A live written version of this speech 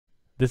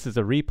This is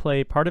a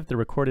replay, part of the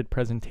recorded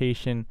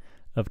presentation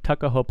of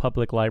Tuckahoe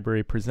Public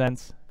Library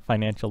presents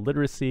Financial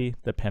Literacy,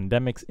 the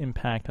Pandemic's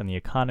Impact on the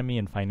Economy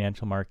and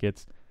Financial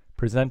Markets,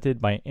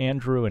 presented by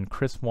Andrew and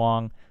Chris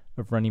Wong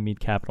of Runnymede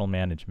Capital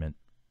Management.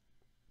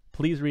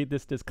 Please read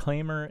this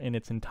disclaimer in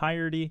its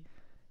entirety.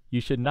 You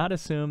should not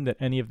assume that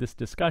any of this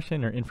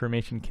discussion or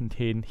information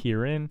contained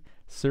herein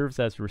serves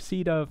as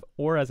receipt of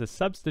or as a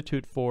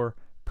substitute for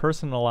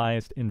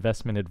personalized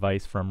investment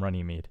advice from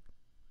Runnymede.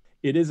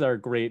 It is our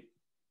great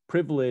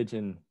privilege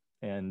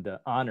and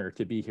honor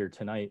to be here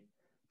tonight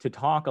to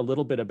talk a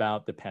little bit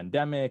about the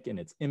pandemic and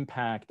its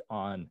impact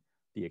on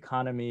the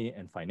economy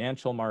and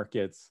financial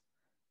markets.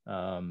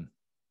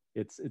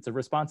 It's a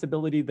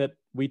responsibility that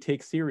we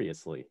take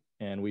seriously,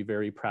 and we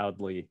very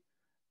proudly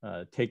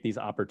take these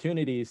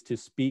opportunities to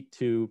speak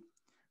to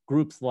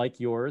groups like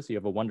yours. You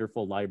have a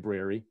wonderful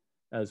library,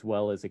 as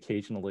well as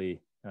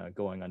occasionally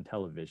going on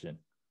television,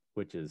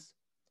 which is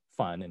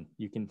fun. And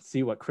you can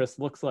see what Chris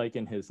looks like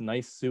in his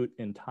nice suit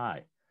and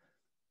tie.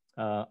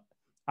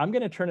 I'm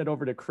going to turn it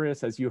over to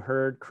Chris. As you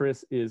heard,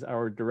 Chris is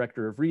our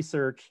Director of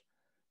Research.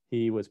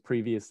 He was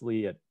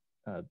previously at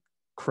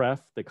CREF,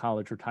 the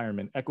College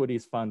Retirement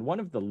Equities Fund, one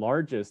of the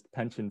largest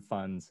pension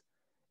funds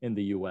in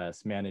the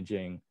US,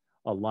 managing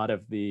a lot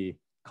of the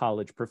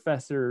college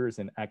professors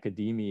and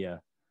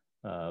academia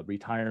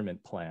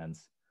retirement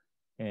plans.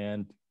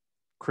 And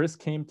Chris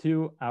came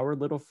to our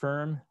little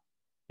firm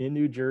in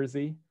New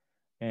Jersey,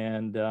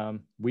 and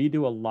we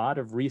do a lot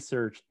of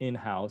research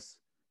in-house.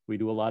 We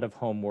do a lot of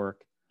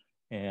homework,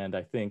 and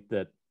I think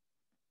that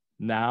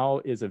now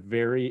is a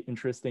very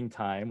interesting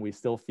time. We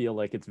still feel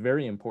like it's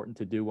very important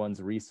to do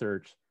one's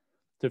research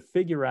to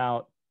figure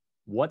out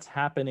what's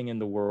happening in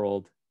the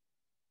world,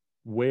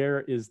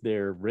 where is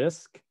there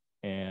risk,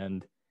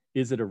 and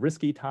is it a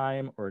risky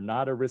time or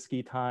not a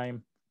risky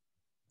time,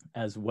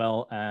 as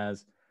well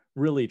as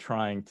really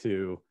trying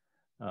to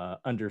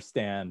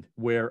understand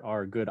where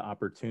are good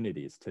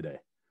opportunities today.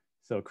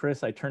 So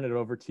Chris, I turn it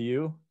over to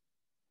you.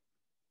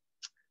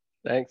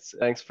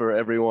 Thanks for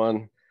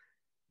everyone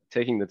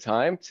taking the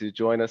time to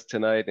join us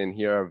tonight and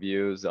hear our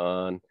views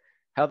on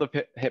how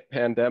the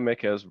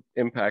pandemic has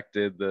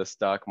impacted the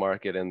stock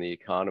market and the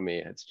economy.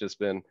 It's just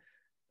been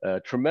a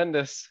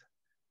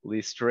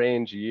tremendously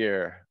strange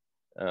year.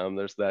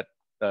 There's that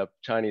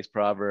Chinese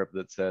proverb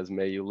that says,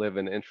 "May you live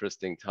in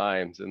interesting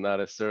times," and that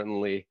is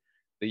certainly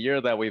the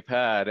year that we've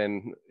had,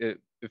 and it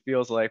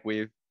feels like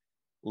we've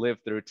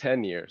lived through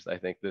 10 years, I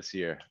think, this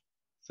year.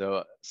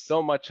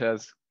 So much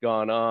has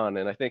gone on,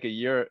 and I think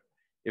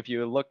if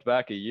you looked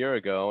back a year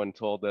ago and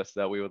told us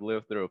that we would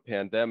live through a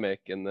pandemic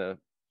and the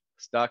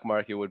stock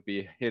market would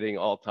be hitting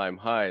all-time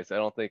highs, I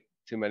don't think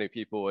too many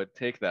people would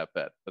take that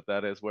bet, but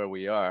that is where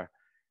we are,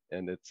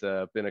 and it's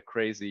been a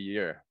crazy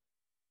year.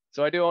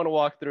 So I do want to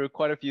walk through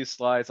quite a few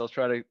slides. I'll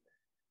try to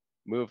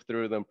move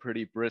through them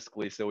pretty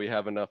briskly so we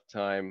have enough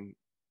time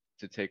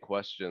to take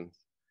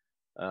questions.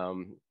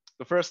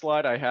 The first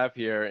slide I have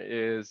here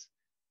is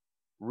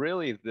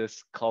really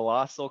this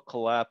colossal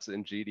collapse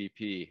in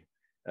GDP.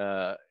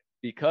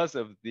 Because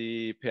of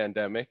the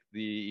pandemic,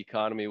 the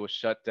economy was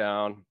shut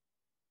down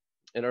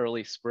in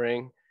early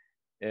spring,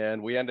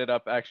 and we ended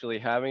up actually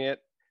having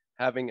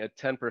a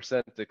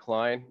 10%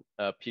 decline,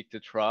 peak to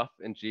trough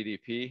in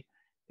GDP,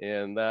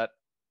 and that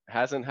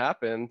hasn't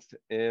happened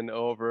in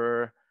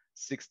over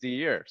 60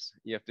 years.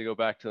 You have to go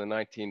back to the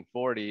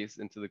 1940s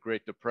into the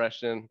Great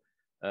Depression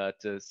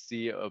to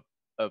see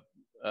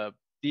a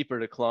deeper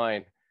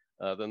decline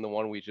than the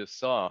one we just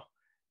saw.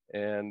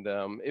 And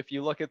if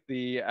you look at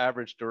the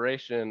average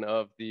duration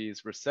of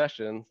these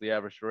recessions, the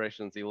average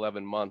duration is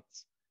 11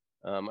 months.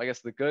 I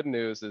guess the good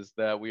news is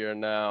that we are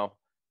now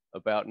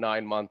about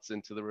 9 months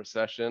into the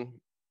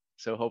recession.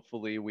 So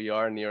hopefully we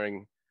are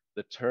nearing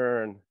the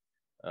turn,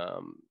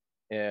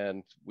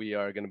 and we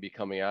are going to be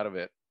coming out of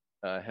it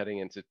heading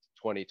into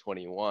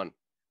 2021.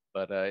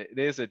 But it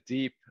is a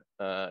deep,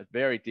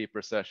 very deep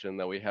recession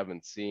that we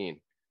haven't seen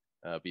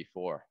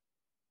before,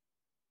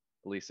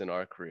 at least in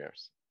our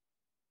careers.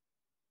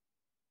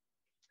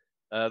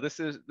 This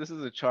is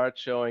a chart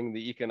showing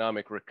the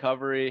economic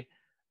recovery.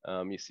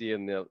 You see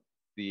in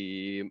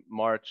the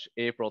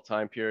March-April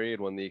time period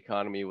when the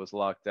economy was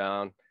locked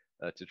down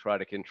to try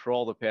to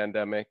control the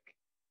pandemic,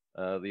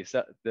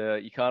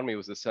 the economy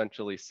was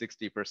essentially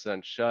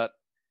 60% shut,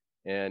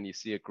 and you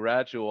see a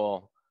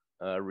gradual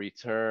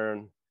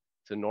return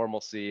to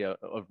normalcy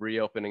of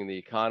reopening the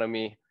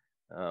economy.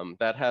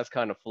 That has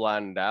kind of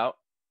flattened out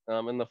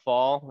in the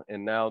fall,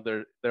 and now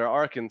there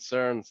are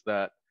concerns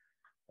that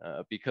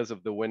because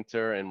of the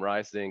winter and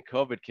rising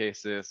COVID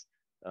cases,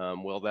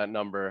 will that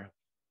number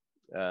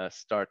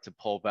start to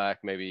pull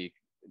back, maybe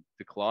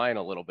decline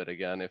a little bit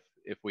again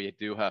if we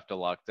do have to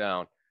lock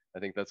down? I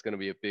think that's going to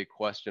be a big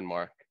question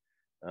mark.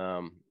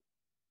 I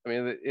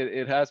mean,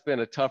 it has been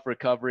a tough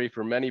recovery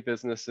for many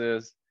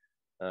businesses.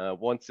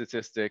 One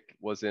statistic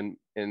was in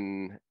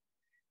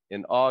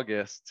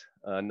August,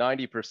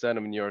 90%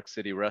 of New York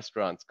City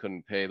restaurants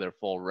couldn't pay their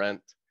full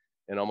rent,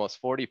 and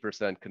almost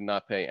 40% could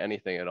not pay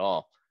anything at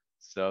all.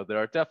 So there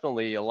are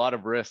definitely a lot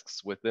of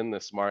risks within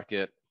this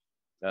market.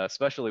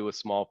 especially with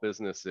small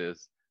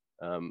businesses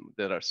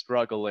that are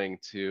struggling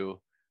to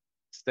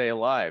stay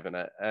alive. And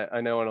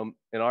I know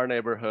in our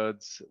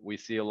neighborhoods, we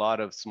see a lot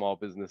of small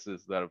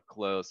businesses that have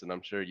closed, and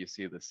I'm sure you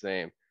see the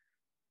same.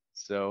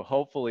 So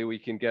hopefully we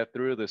can get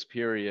through this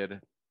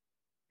period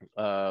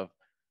of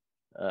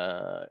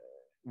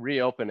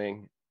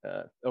reopening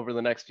over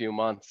the next few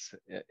months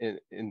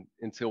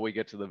until we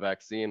get to the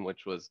vaccine,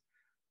 which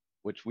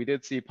we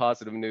did see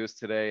positive news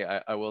today.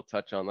 I will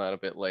touch on that a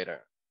bit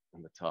later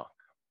in the talk.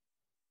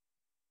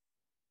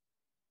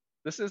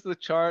 This is the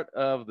chart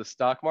of the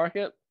stock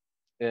market.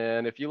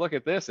 And if you look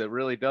at this, it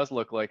really does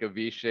look like a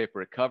V-shaped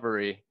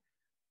recovery.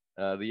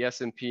 The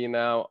S&P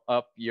now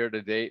up year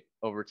to date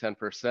over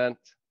 10%.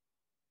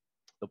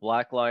 The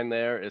black line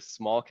there is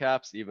small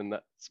caps. Even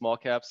the small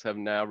caps have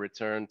now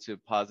returned to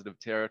positive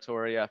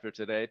territory after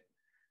today,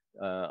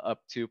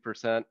 up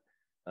 2%.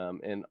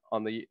 And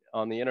on the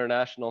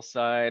international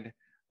side,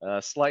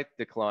 slight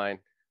decline,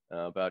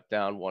 about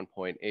down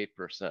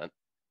 1.8%.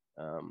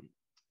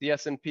 The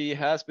S&P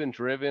has been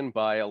driven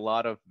by a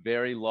lot of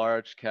very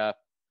large cap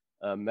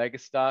mega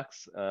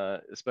stocks,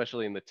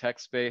 especially in the tech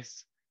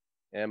space.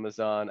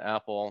 Amazon,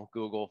 Apple,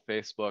 Google,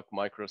 Facebook,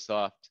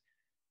 Microsoft.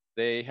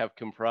 They have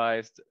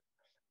comprised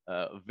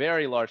a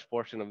very large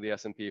portion of the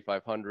S&P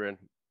 500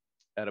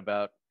 at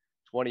about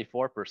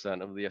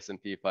 24% of the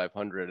S&P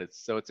 500.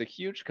 So it's a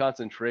huge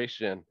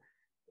concentration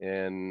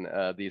in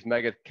these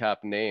mega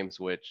cap names,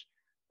 which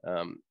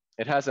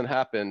it hasn't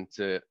happened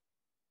to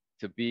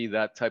be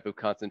that type of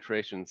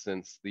concentration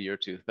since the year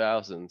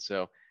 2000.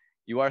 So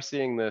you are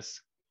seeing this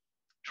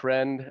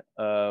trend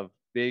of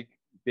big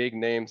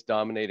names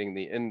dominating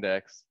the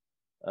index.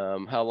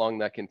 How long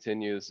that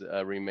continues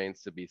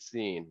remains to be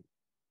seen.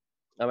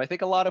 I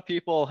think a lot of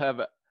people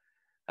have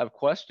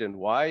questioned,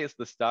 why is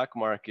the stock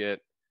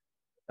market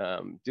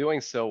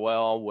doing so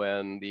well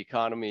when the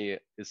economy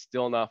is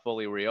still not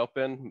fully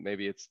reopened?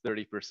 Maybe it's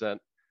 30%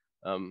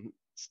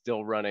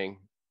 still running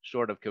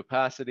short of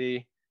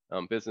capacity.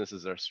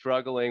 Businesses are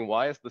struggling.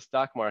 Why is the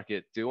stock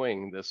market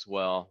doing this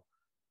well?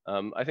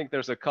 I think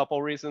there's a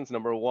couple reasons.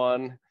 Number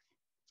one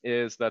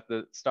is that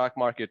the stock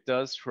market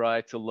does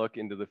try to look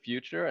into the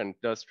future and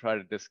does try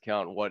to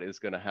discount what is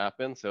going to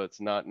happen. So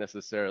it's not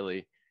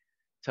necessarily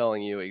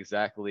telling you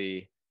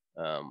exactly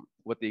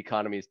what the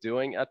economy is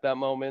doing at that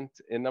moment.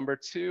 And number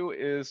two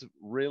is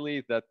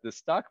really that the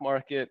stock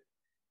market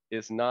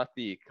is not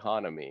the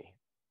economy.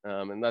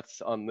 And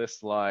that's on this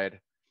slide.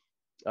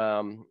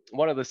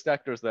 One of the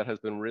sectors that has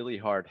been really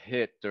hard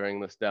hit during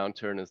this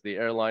downturn is the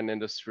airline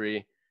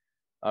industry.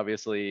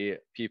 Obviously,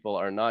 people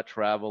are not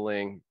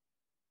traveling,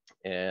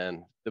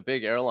 and the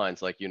big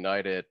airlines like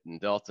United and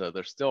Delta,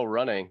 they're still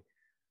running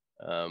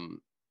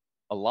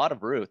a lot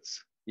of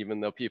routes,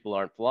 even though people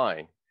aren't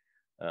flying.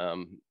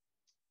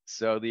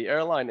 So the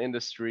airline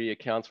industry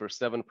accounts for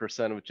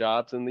 7% of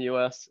jobs in the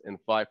US and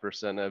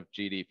 5% of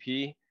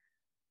GDP.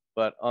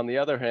 But on the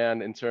other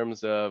hand, in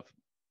terms of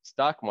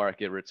stock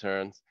market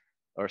returns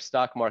or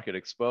stock market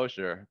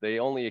exposure, they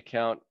only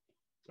account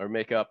or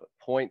make up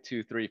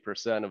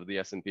 0.23% of the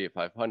S&P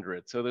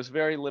 500. So there's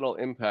very little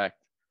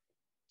impact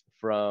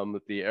from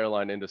the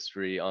airline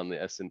industry on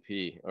the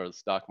S&P or the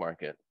stock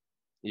market,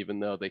 even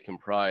though they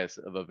comprise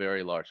of a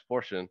very large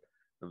portion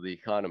of the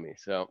economy.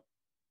 So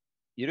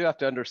you do have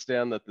to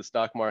understand that the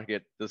stock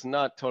market does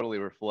not totally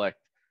reflect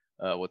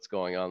what's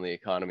going on in the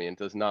economy and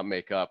does not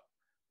make up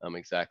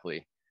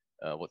exactly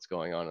what's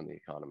going on in the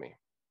economy.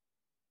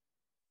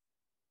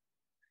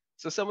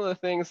 So some of the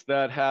things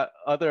that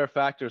other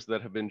factors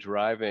that have been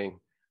driving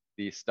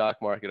the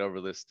stock market over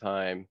this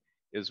time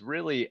is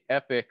really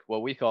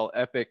what we call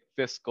epic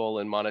fiscal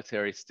and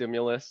monetary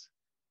stimulus.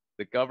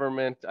 The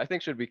government, I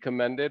think, should be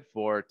commended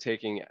for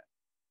taking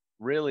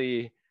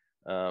really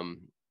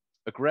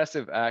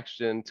aggressive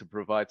action to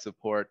provide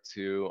support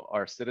to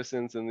our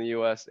citizens in the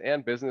US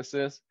and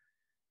businesses.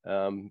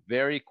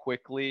 Very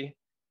quickly,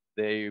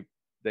 they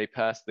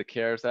passed the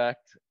CARES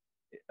Act.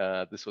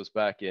 This was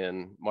back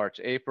in March,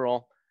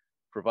 April,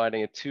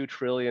 providing a $2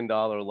 trillion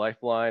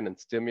lifeline and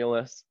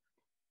stimulus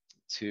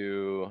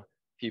to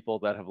people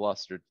that have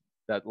lost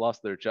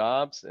their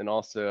jobs, and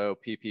also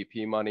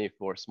PPP money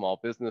for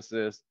small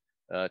businesses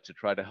to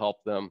try to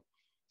help them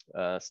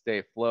stay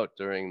afloat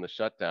during the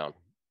shutdown.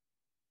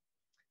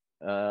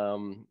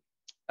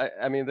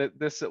 I mean,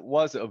 this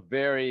was a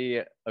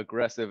very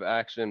aggressive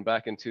action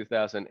back in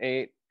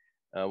 2008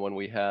 when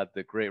we had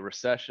the Great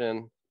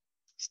Recession.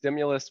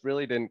 Stimulus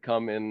really didn't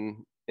come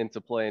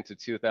into play into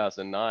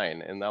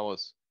 2009, and that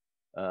was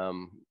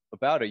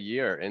about a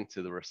year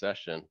into the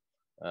recession.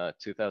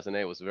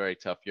 2008 was a very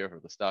tough year for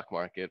the stock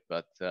market,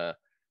 but the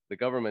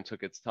government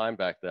took its time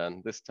back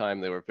then. This time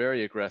they were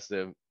very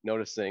aggressive,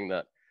 noticing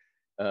that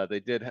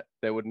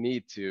they would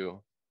need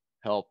to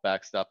help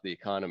backstop the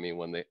economy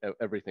when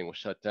everything was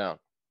shut down.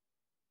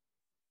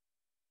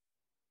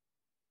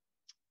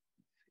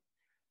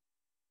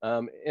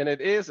 And it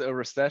is a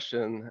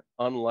recession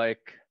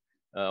unlike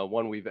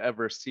one we've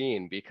ever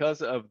seen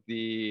because of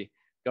the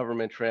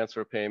government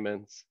transfer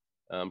payments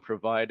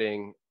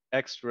providing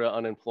extra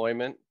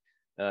unemployment.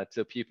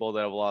 to people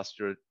that have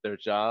lost their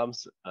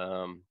jobs,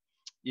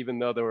 even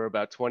though there were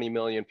about 20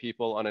 million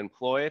people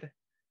unemployed.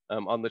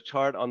 On the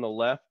chart on the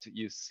left,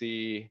 you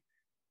see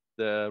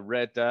the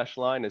red dashed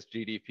line is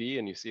GDP,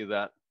 and you see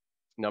that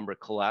number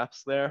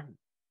collapse there.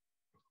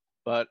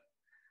 But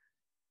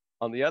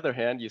on the other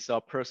hand, you saw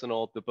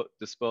personal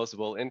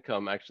disposable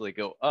income actually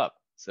go up.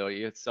 So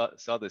you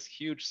saw this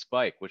huge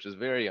spike, which is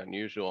very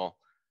unusual.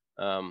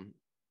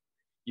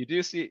 You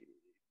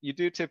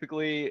do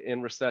typically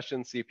in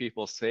recession see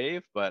people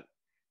save, but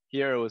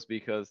here it was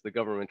because the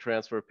government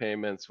transfer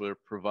payments were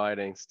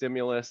providing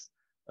stimulus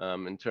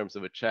in terms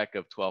of a check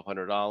of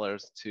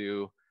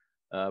 $1,200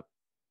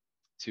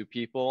 to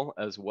people,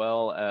 as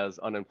well as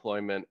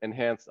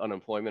enhanced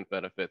unemployment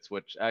benefits,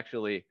 which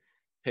actually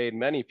paid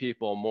many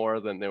people more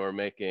than they were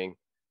making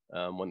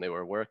when they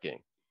were working.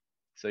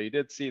 So you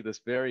did see this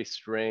very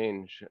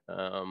strange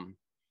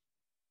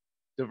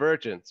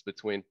divergence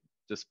between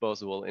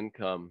disposable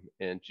income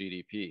and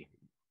GDP.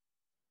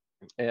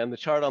 And the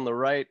chart on the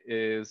right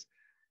is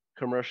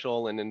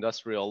commercial and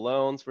industrial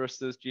loans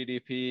versus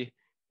GDP.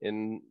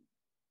 In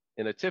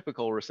a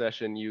typical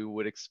recession, you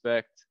would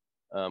expect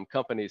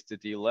companies to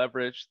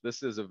deleverage.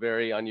 This is a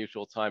very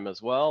unusual time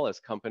as well, as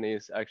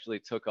companies actually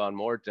took on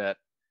more debt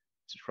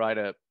to try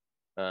to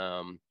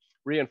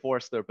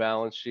reinforce their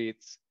balance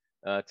sheets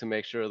to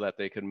make sure that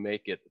they could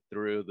make it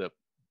through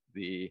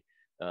the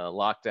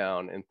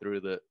lockdown and through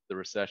the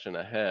recession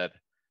ahead.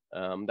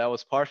 That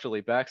was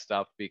partially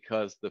backstopped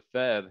because the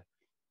Fed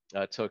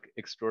took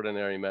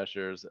extraordinary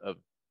measures of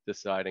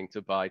deciding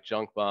to buy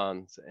junk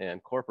bonds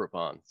and corporate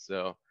bonds.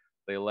 So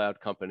they allowed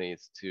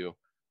companies to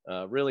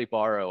really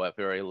borrow at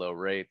very low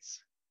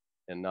rates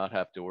and not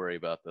have to worry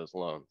about those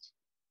loans.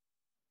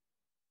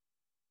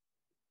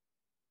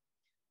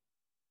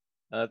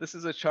 This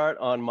is a chart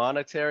on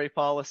monetary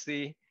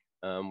policy.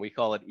 We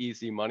call it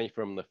easy money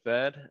from the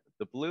Fed.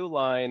 The blue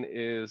line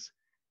is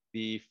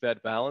the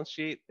Fed balance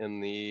sheet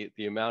and the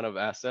amount of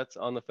assets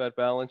on the Fed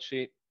balance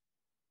sheet.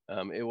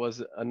 It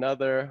was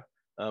another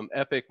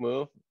epic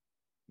move,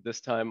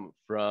 this time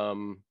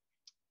from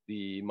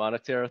the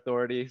monetary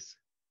authorities.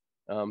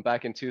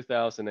 Back in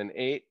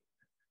 2008,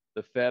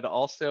 the Fed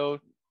also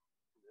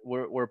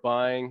were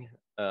buying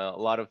a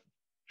lot of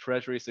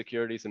treasury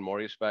securities and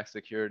mortgage-backed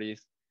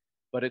securities,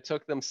 but it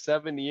took them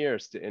 7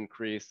 years to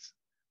increase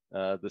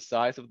the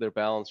size of their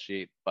balance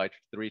sheet by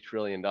 $3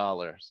 trillion.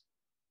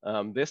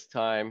 This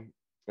time,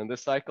 in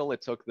this cycle,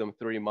 it took them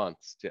 3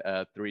 months to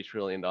add $3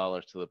 trillion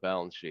to the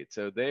balance sheet.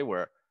 So they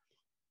were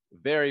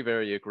very,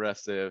 very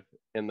aggressive,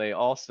 and they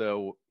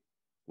also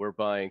were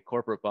buying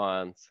corporate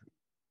bonds,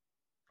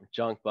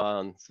 junk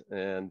bonds,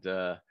 and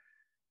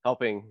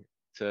helping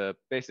to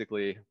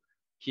basically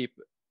keep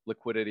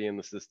liquidity in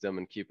the system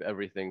and keep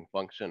everything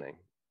functioning.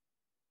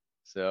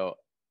 So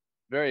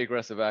very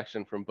aggressive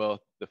action from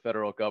both the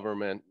federal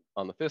government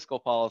on the fiscal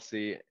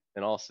policy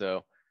and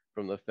also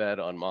from the Fed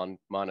on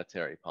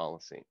monetary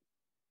policy.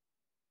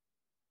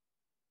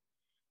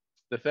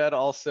 The Fed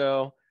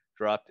also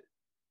dropped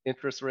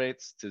interest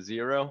rates to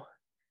 0.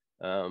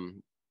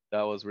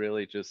 That was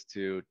really just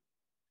to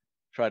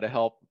try to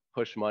help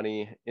push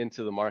money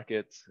into the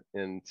markets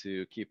and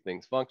to keep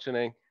things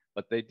functioning.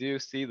 But they do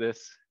see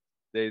this,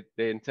 they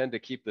intend to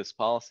keep this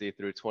policy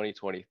through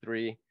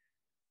 2023.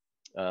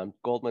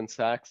 Goldman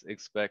Sachs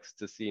expects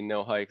to see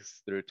no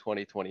hikes through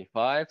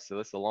 2025. So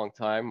this is a long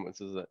time.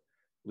 This is at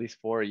least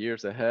 4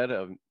 years ahead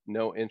of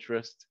no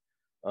interest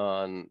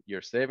on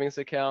your savings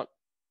account.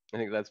 I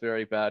think that's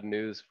very bad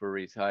news for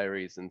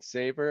retirees and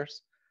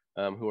savers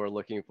who are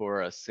looking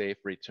for a safe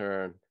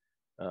return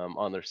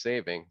on their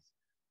savings.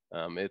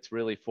 It's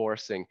really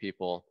forcing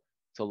people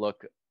to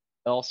look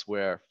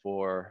elsewhere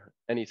for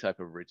any type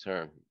of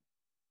return.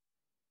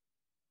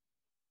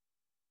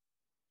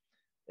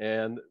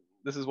 And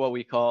this is what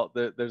we call,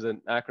 there's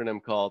an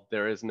acronym called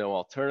 "There is no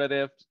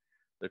alternative."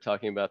 They're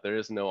talking about there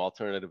is no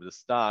alternative to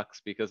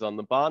stocks, because on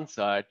the bond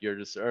side, you're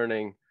just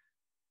earning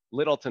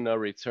little to no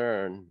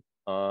return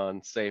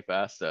on safe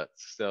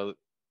assets. So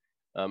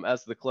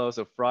as the close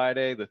of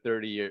Friday, the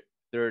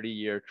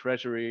 30-year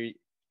treasury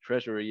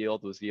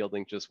yield was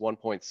yielding just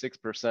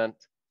 1.6%.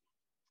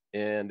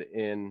 And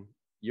in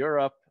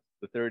Europe,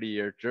 the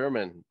 30-year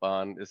German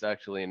bond is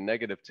actually in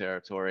negative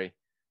territory,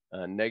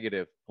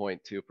 negative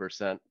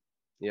 0.2%.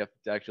 You have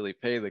to actually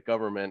pay the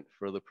government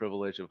for the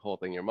privilege of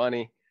holding your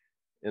money.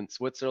 In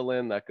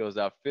Switzerland, that goes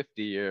out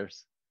 50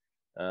 years.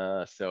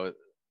 So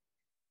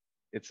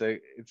it's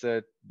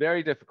a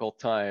very difficult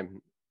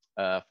time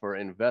for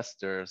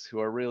investors who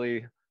are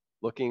really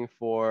looking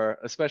for,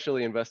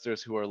 especially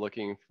investors who are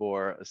looking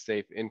for a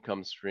safe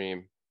income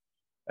stream.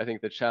 I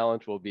think the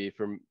challenge will be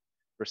for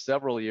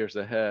several years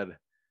ahead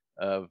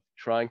of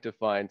trying to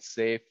find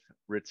safe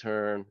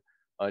return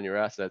on your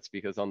assets,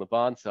 because on the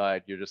bond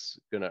side, you're just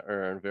going to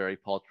earn very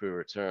paltry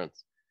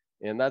returns.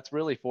 And that's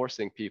really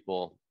forcing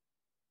people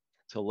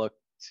to look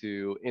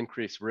to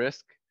increase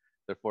risk.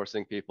 They're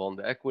forcing people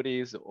into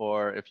equities,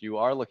 or if you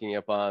are looking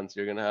at bonds,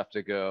 you're going to have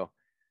to go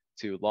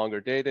to longer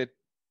dated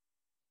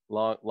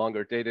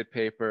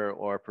paper,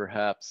 or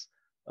perhaps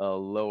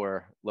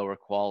lower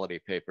quality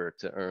paper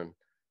to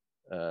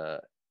uh,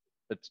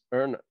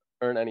 earn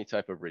any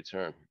type of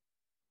return.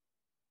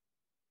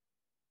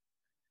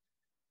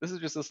 This is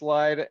just a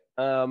slide.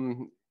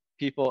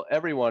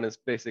 Everyone is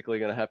basically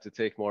going to have to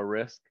take more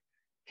risk.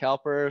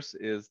 CalPERS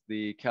is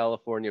the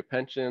California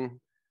pension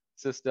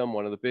system,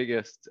 one of the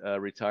biggest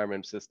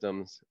retirement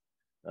systems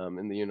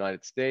in the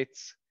United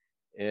States.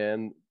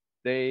 And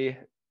they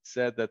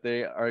said that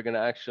they are going to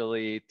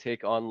actually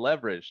take on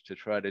leverage to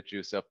try to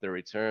juice up their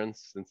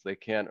returns. Since they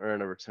can't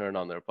earn a return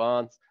on their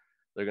bonds,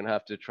 they're going to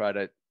have to try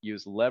to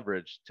use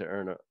leverage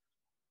to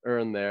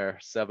earn their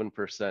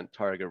 7%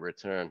 target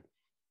return.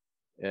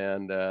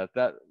 And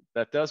that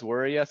does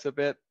worry us a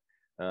bit.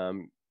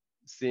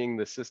 Seeing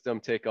the system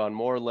take on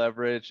more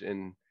leverage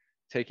and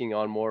taking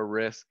on more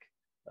risk,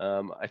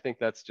 I think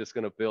that's just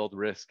going to build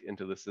risk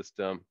into the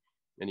system,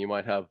 and you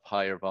might have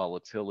higher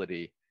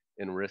volatility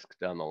in risk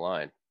down the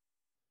line.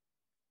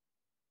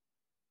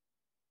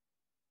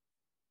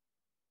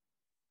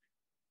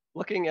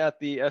 Looking at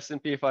the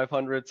S&P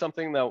 500,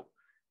 something that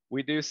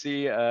we do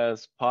see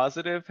as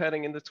positive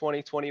heading into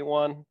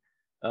 2021.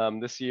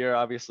 This year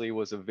obviously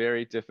was a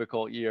very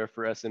difficult year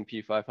for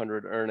S&P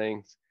 500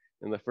 earnings.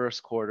 In the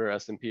first quarter,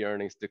 S&P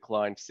earnings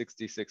declined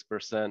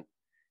 66%. In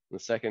the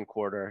second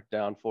quarter,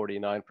 down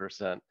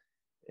 49%,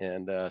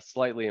 and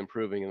slightly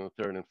improving in the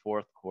third and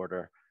fourth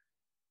quarter.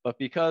 But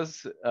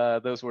because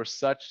those were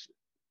such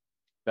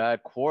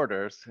bad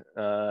quarters,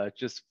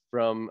 just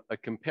from a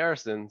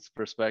comparisons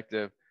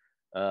perspective,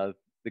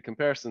 the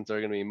comparisons are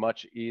going to be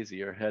much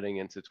easier heading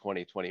into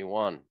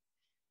 2021.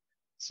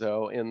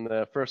 So in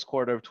the first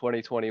quarter of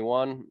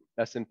 2021,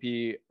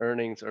 S&P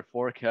earnings are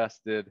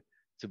forecasted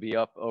to be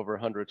up over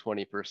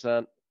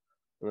 120%.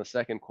 In the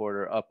second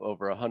quarter, up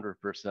over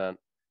 100%.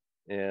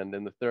 And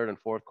in the third and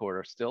fourth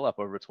quarter, still up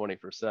over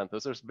 20%.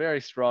 Those are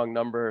very strong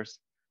numbers.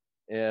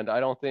 And I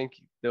don't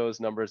think those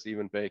numbers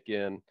even bake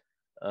in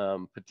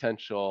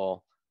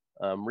potential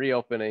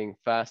reopening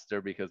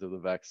faster because of the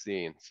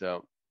vaccine.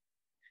 So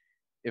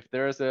if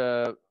there's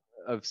a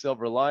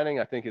silver lining,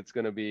 I think it's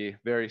going to be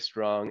very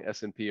strong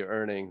S&P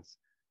earnings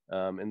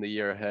in the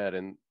year ahead.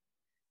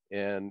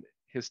 And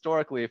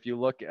historically, if you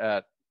look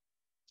at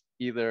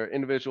either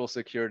individual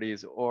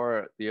securities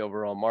or the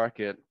overall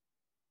market,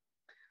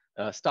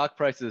 stock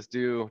prices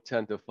do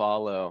tend to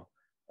follow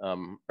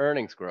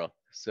earnings growth.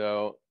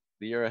 So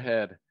the year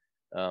ahead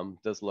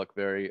does look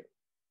very,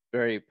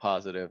 very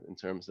positive in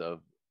terms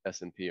of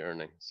S&P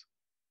earnings.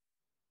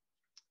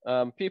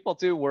 People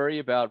do worry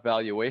about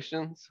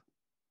valuations.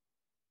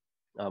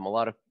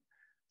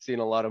 Seen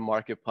a lot of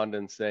market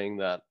pundits saying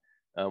that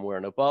we're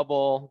in a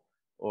bubble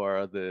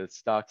or the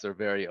stocks are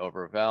very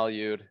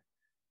overvalued.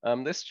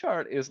 This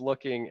chart is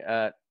looking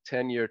at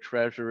 10-year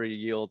treasury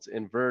yields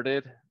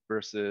inverted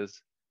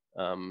versus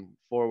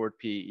forward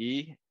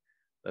PE.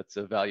 That's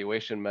a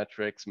valuation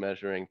metrics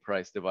measuring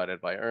price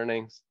divided by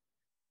earnings.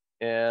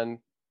 And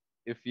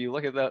if you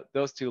look at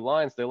those two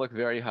lines, they look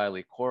very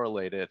highly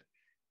correlated.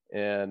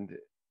 And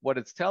what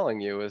it's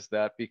telling you is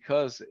that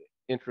because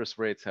interest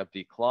rates have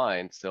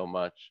declined so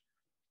much,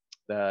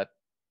 that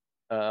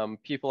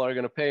people are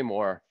going to pay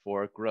more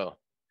for growth,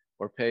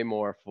 or pay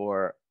more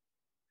for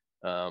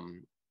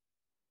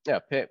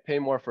pay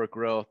more for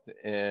growth,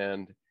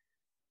 and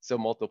so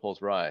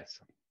multiples rise.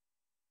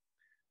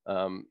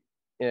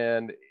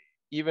 And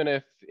even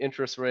if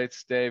interest rates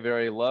stay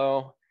very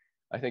low,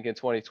 I think in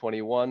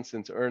 2021,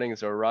 since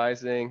earnings are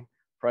rising,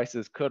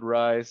 prices could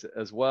rise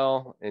as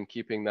well, and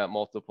keeping that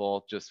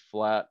multiple just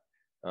flat.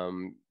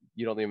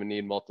 You don't even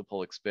need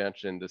multiple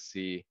expansion to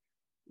see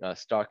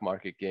stock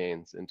market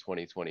gains in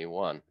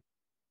 2021.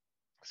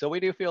 So we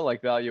do feel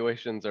like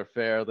valuations are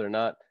fair. They're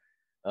not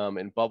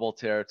in bubble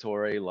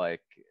territory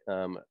like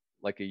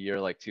a year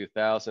like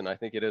 2000. I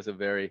think it is a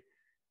very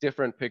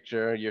different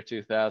picture. Year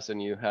 2000,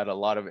 you had a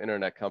lot of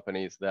internet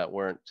companies that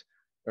weren't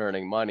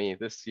earning money.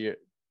 This year,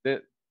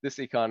 this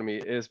economy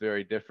is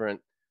very different.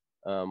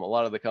 A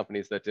lot of the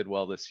companies that did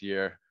well this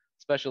year,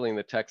 especially in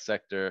the tech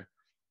sector,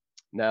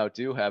 now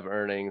do have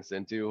earnings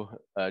and do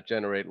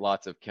generate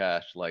lots of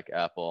cash, like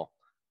Apple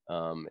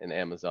and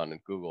Amazon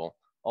and Google.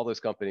 All those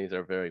companies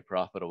are very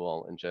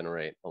profitable and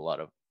generate a lot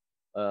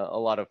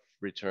of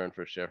return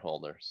for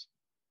shareholders.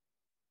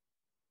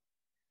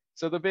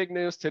 So the big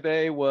news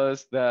today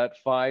was that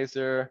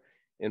Pfizer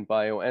and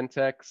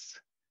BioNTech,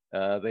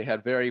 they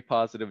had very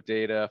positive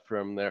data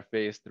from their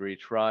phase 3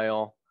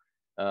 trial.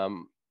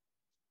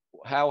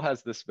 How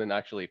has this been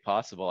actually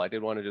possible? I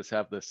did want to just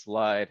have this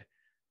slide.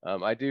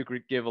 I do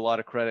give a lot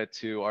of credit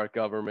to our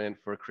government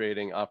for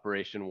creating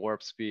Operation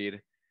Warp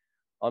Speed.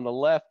 On the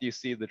left, you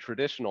see the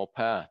traditional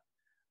path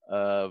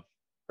of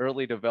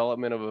early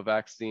development of a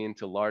vaccine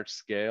to large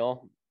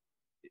scale.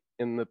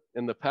 In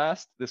the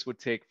past, this would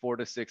take 4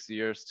 to 6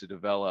 years to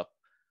develop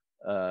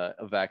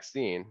a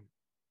vaccine.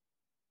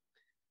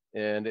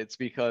 And it's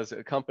because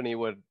a company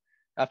would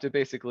have to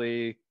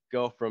basically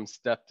go from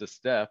step to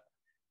step,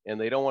 and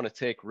they don't want to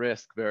take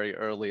risk very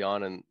early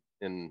on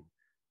in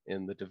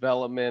the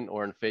development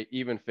or in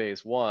even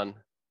phase 1.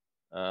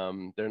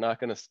 They're not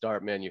going to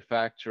start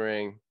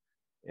manufacturing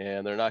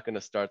and they're not going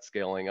to start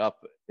scaling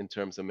up in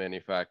terms of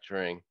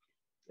manufacturing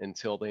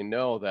until they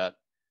know that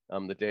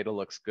the data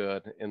looks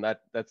good, and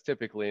that's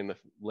typically in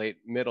the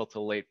middle to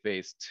late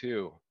phase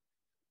 2,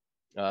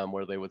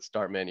 where they would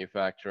start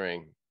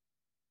manufacturing,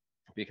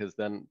 because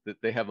then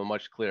they have a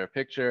much clearer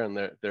picture, and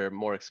they're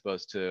more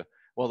exposed to,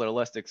 well, they're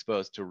less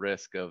exposed to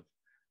risk of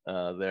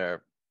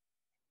their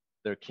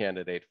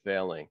candidate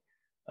failing.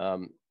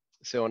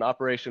 So in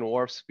Operation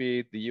Warp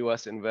Speed, the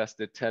U.S.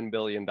 invested $10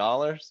 billion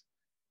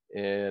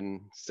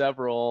in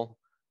several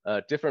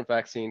different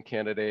vaccine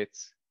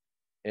candidates,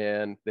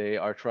 and they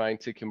are trying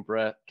to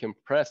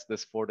compress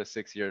this 4 to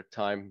 6 year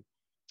time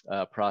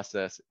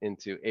process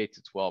into 8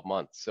 to 12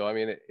 months. So I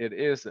mean, it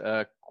is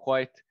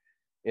quite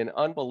an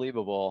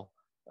unbelievable,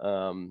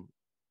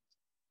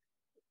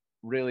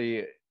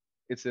 really,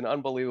 it's an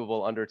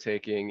unbelievable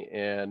undertaking,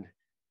 and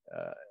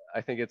I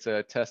think it's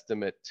a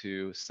testament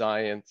to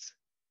science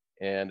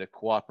and a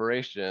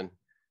cooperation,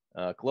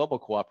 global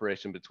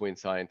cooperation between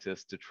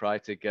scientists to try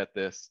to get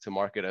this to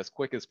market as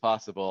quick as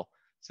possible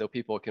so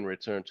people can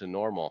return to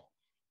normal.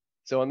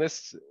 So in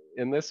this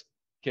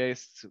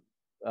case,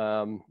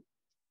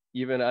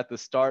 even at the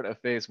start of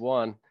phase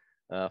 1,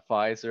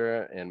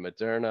 Pfizer and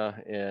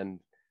Moderna and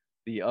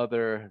the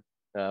other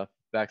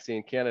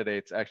vaccine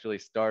candidates actually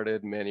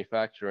started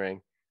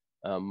manufacturing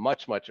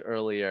much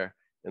earlier,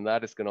 and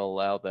that is going to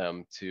allow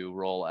them to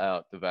roll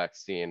out the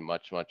vaccine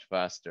much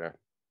faster.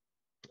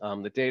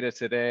 The data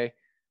today,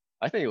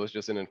 I think it was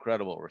just an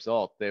incredible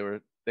result.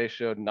 They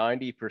showed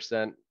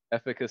 90%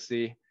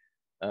 efficacy.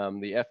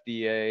 The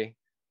FDA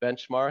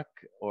benchmark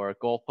or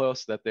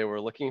goalpost that they were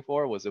looking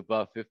for was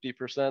above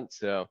 50%.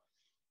 So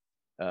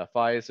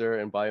Pfizer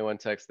and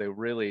BioNTech, they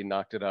really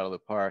knocked it out of the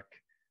park.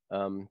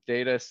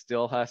 Data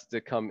still has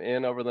to come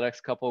in over the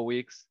next couple of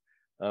weeks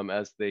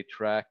as they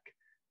track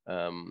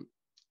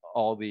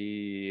all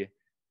the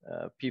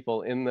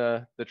people in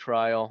the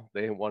trial.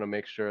 They want to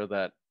make sure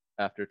that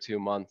after 2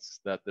 months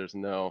that there's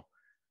no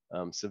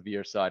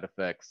severe side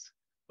effects.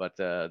 But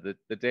the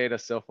data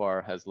so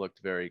far has looked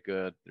very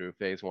good through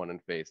phase 1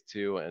 and phase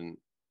 2, and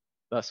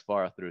thus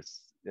far through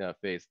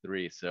phase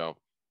 3. So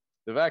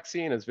the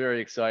vaccine is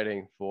very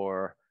exciting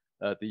for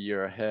the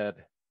year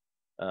ahead.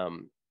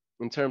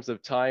 In terms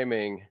of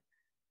timing,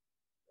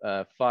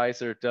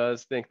 Pfizer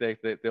does think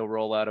they'll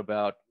roll out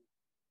about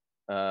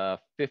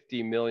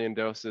 50 million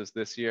doses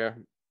this year.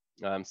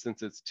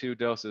 Since it's 2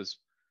 doses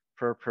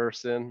per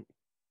person,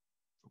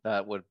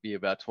 that would be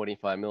about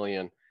 25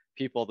 million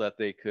people that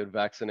they could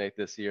vaccinate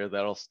this year.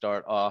 That'll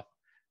start off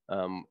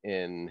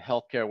in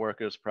healthcare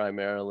workers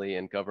primarily,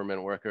 and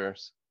government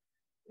workers.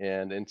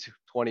 And in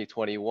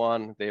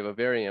 2021, they have a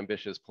very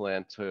ambitious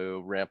plan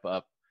to ramp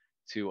up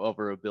to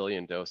over 1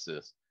 billion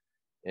doses.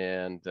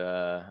 And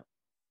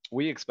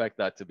we expect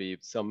that to be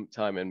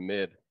sometime in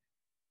mid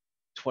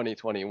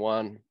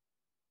 2021,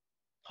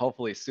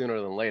 hopefully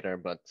sooner than later,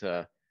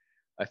 but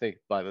I think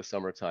by the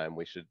summertime,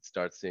 we should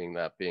start seeing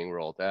that being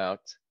rolled out.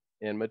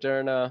 In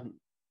Moderna,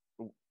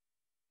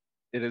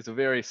 it is a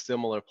very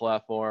similar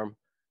platform,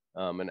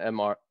 an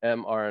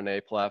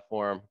mRNA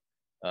platform.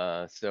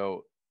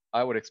 So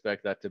I would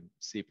expect that to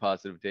see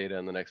positive data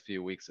in the next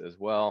few weeks as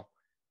well.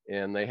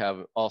 And they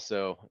have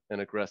also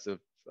an aggressive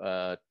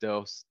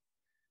dose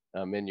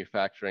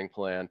manufacturing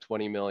plan,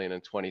 20 million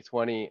in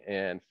 2020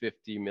 and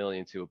 50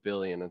 million to 1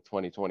 billion in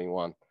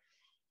 2021.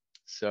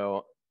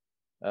 So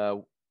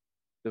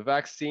the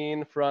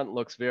vaccine front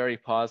looks very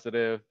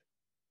positive.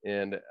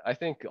 And I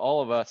think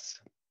all of us,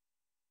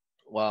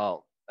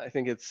 well, I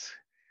think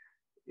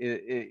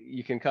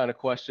you can kind of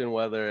question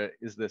whether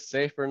is this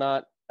safe or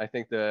not. I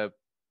think the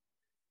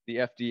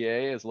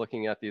FDA is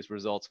looking at these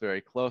results very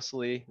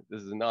closely.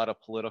 This is not a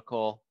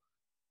political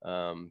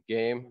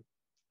game.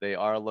 They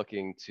are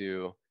looking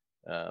to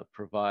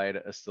provide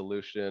a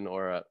solution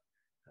or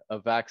a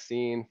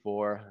vaccine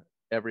for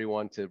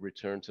everyone to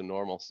return to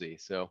normalcy.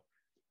 So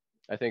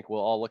I think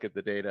we'll all look at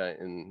the data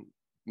and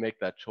make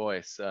that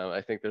choice.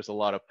 I think there's a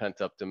lot of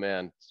pent-up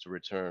demand to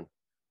return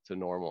to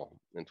normal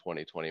in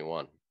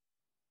 2021.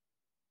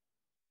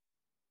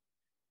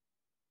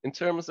 In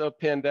terms of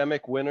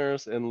pandemic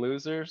winners and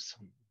losers,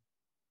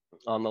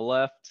 on the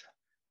left,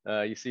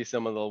 you see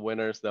some of the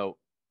winners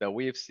that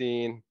we've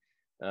seen.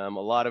 A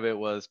lot of it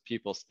was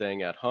people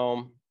staying at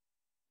home.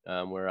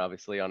 We're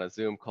obviously on a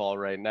Zoom call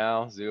right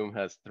now. Zoom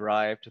has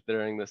thrived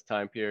during this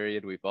time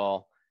period. We've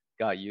all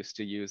got used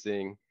to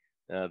using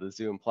the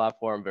Zoom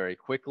platform very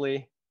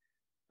quickly.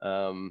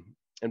 And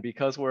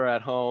because we're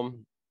at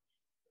home,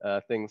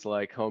 things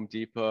like Home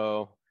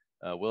Depot,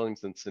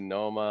 Williams and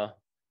Sonoma,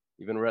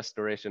 even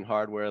Restoration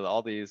Hardware,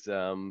 all these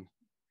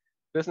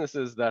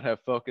businesses that have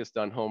focused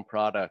on home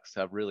products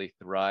have really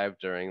thrived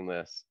during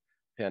this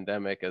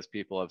pandemic, as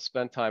people have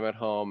spent time at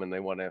home and they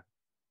want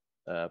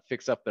to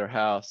fix up their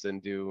house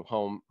and do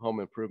home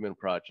improvement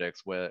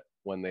projects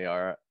when they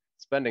are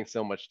spending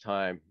so much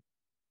time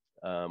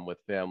with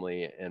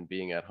family and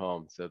being at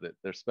home, so that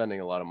they're spending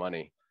a lot of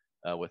money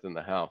within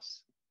the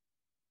house.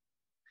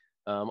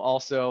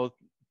 Also,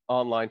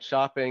 online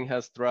shopping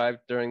has thrived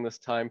during this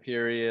time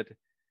period.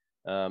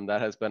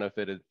 That has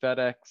benefited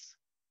FedEx,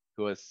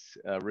 who has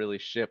really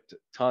shipped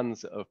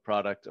tons of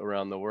product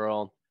around the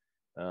world.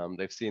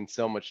 They've seen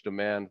so much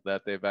demand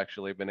that they've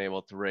actually been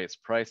able to raise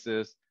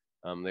prices.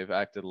 They've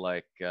acted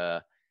like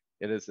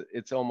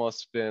it's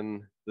almost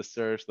been the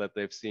surge that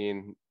they've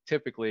seen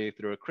typically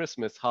through a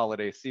Christmas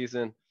holiday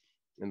season,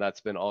 and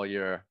that's been all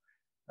year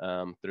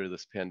through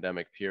this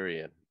pandemic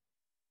period.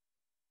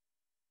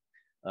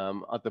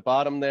 At the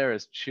bottom there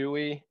is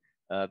Chewy.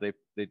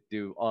 They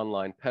do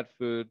online pet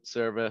food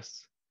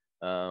service.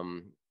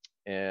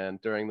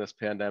 And during this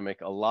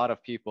pandemic, a lot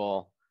of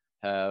people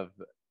have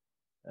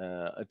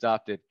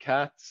adopted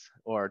cats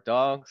or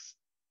dogs.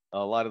 A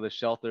lot of the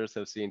shelters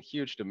have seen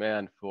huge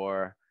demand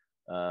for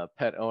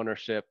pet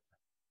ownership.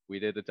 We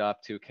did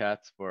adopt 2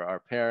 cats for our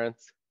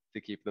parents to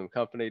keep them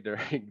company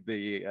during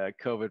the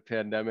COVID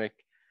pandemic.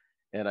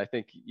 And I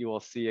think you will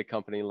see a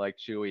company like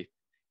Chewy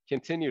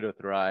continue to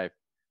thrive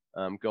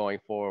going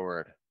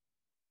forward.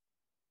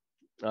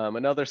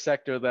 Another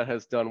sector that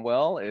has done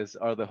well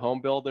are the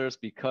home builders,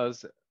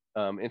 because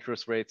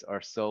interest rates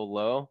are so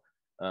low.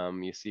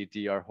 You see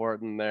D.R.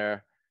 Horton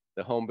there.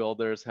 The home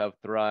builders have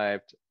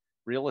thrived.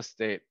 Real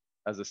estate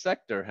as a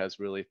sector has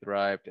really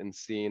thrived and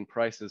seen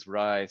prices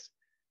rise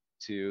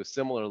to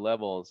similar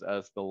levels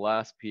as the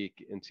last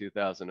peak in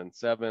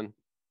 2007.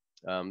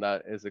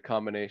 That is a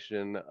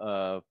combination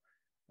of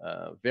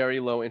very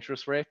low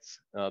interest rates,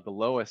 the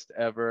lowest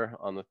ever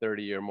on the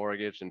 30-year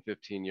mortgage and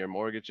 15-year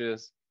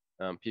mortgages.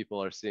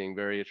 People are seeing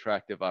very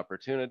attractive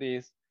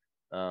opportunities.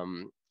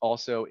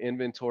 Also,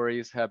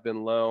 inventories have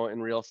been low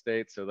in real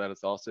estate, so that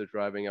is also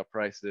driving up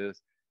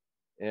prices.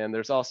 And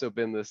there's also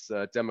been this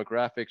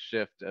demographic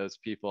shift as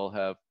people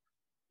have,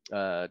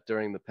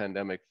 during the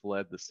pandemic,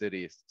 fled the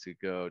cities to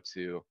go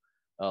to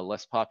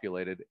less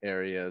populated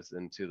areas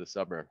and to the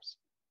suburbs.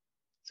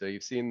 So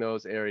you've seen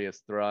those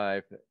areas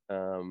thrive.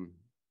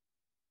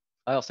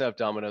 I also have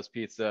Domino's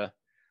Pizza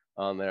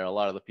on there. A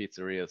lot of the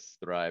pizzerias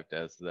thrived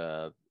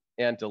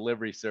and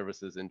delivery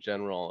services in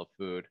general of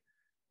food,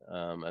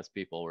 as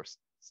people were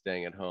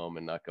staying at home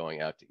and not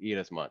going out to eat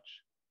as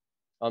much.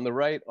 On the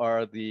right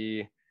are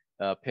the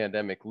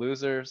pandemic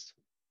losers.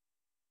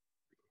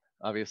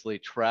 Obviously,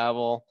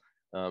 travel.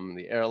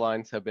 The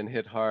airlines have been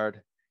hit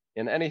hard,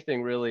 and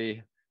anything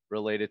really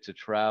related to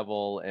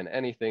travel and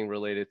anything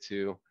related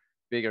to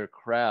bigger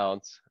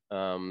crowds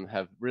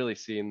have really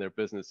seen their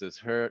businesses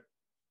hurt.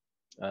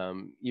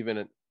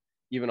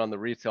 Even on the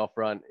retail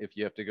front, if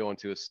you have to go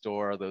into a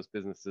store, those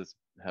businesses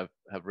have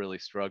really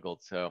struggled.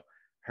 So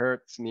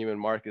Hertz, Neiman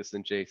Marcus,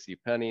 and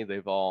JCPenney,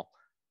 they've all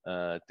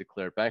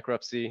declared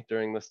bankruptcy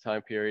during this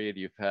time period.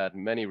 You've had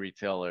many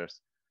retailers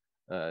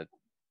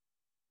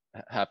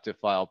have to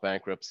file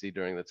bankruptcy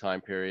during the time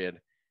period.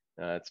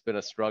 It's been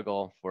a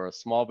struggle for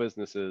small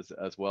businesses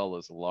as well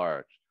as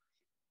large.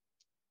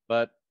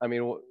 But I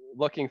mean,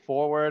 looking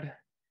forward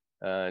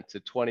to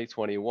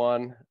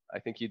 2021, I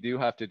think you do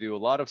have to do a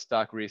lot of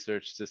stock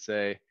research to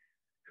say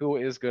who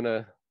is going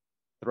to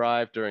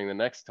thrive during the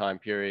next time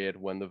period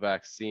when the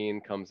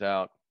vaccine comes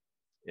out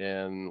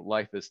and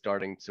life is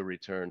starting to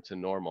return to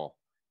normal.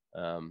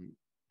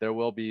 There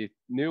will be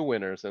new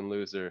winners and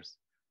losers,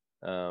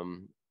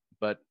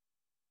 but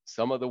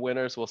some of the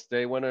winners will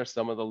stay winners,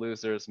 some of the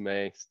losers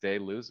may stay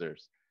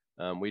losers.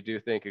 We do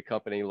think a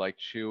company like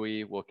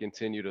Chewy will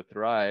continue to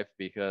thrive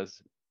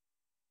because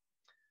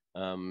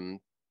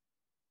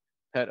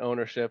pet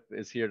ownership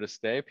is here to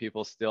stay.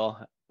 People still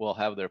will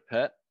have their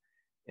pet,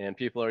 and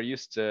people are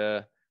used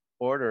to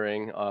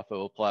ordering off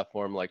of a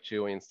platform like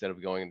Chewy instead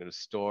of going into the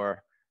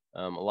store.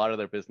 A lot of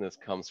their business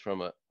comes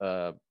from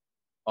a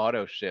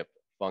auto ship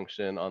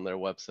function on their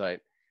website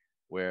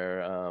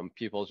where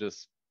people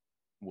just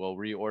will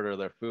reorder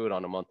their food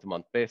on a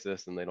month-to-month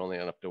basis, and they don't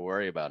even have to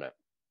worry about it.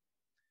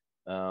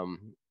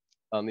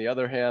 On the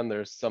other hand,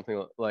 there's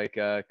something like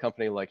a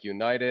company like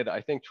United. I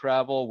think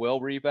travel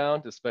will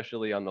rebound,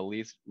 especially on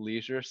the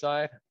leisure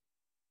side.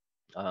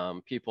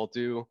 People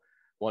do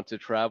want to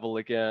travel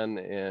again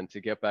and to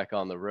get back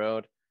on the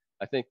road.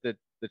 I think that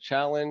the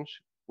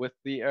challenge with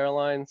the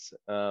airlines,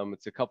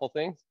 it's a couple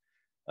things.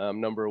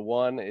 Number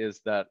one is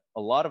that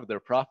a lot of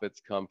their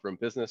profits come from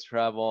business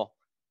travel,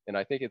 and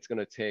I think it's going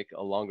to take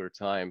a longer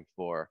time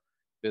for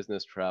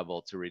business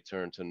travel to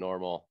return to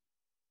normal.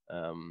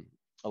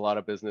 A lot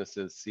of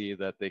businesses see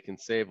that they can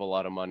save a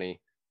lot of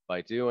money by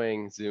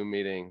doing Zoom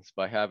meetings,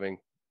 by having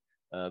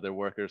their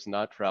workers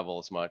not travel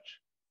as much.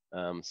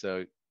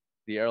 So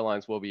the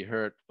airlines will be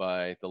hurt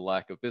by the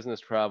lack of business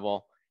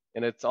travel.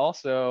 And it's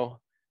also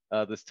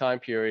this time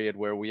period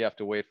where we have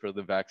to wait for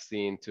the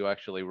vaccine to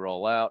actually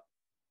roll out.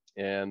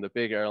 And the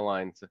big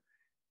airlines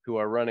who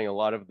are running a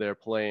lot of their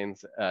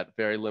planes at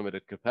very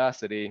limited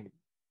capacity,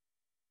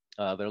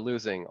 they're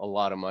losing a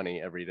lot of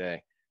money every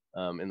day.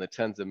 In the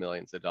tens of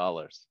millions of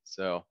dollars.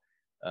 So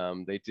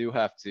they do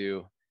have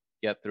to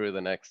get through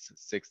the next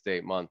 6 to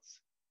 8 months.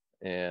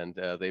 And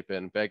they've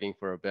been begging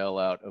for a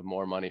bailout of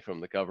more money from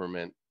the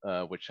government,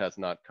 which has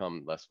not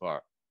come thus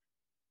far.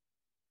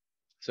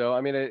 So,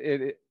 I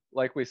mean,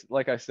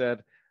 like I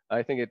said,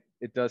 I think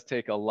it does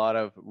take a lot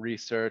of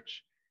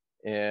research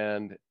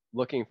and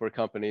looking for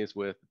companies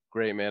with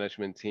great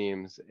management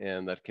teams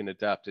and that can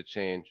adapt to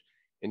change.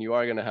 And you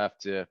are going to have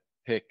to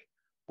pick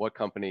what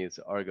companies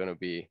are going to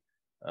be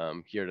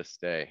here to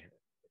stay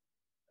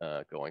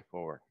going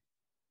forward.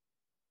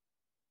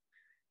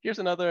 Here's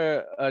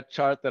another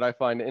chart that I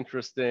find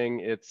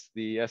interesting. It's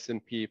the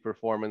S&P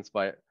performance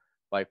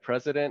by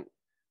president.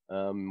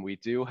 We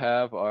do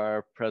have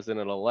our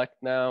president-elect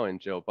now and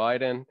Joe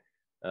Biden,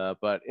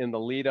 but in the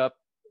lead up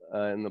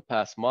in the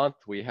past month,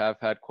 we have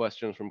had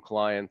questions from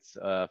clients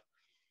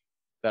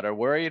that are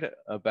worried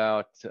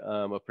about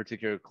a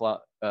particular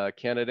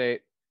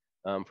candidate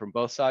from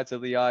both sides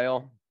of the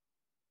aisle.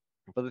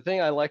 But the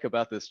thing I like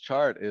about this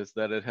chart is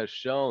that it has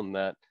shown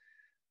that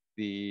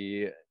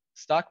the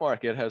stock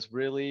market has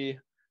really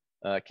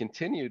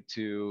continued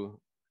to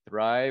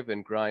thrive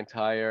and grind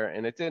higher,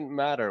 and it didn't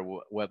matter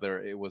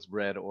whether it was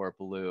red or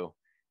blue.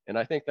 And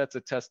I think that's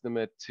a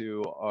testament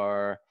to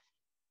our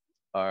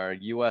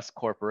US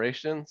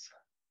corporations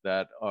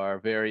that are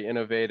very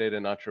innovative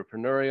and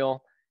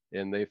entrepreneurial,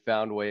 and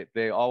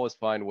they always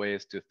find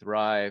ways to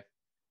thrive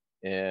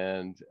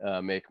and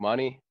make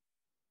money.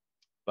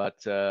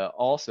 But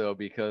also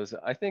because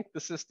I think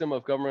the system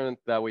of government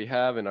that we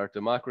have in our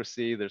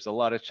democracy, there's a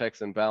lot of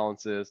checks and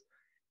balances,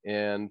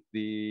 and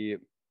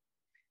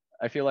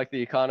I feel like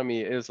the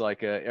economy is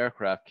like an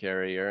aircraft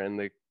carrier, and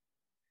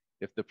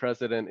if the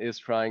president is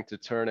trying to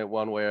turn it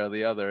one way or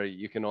the other,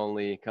 you can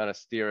only kind of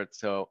steer it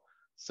so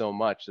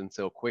much and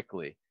so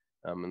quickly,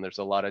 and there's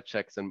a lot of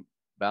checks and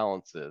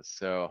balances.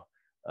 So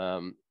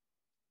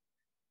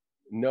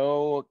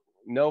no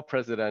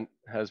president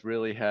has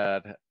really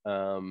had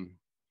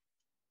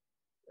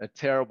a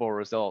terrible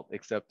result,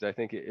 except I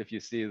think if you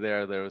see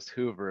there was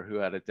Hoover, who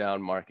had a down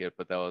market,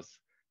 but that was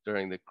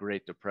during the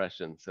Great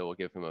Depression, so we'll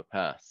give him a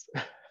pass.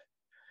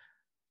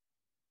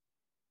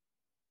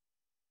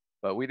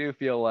 But we do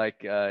feel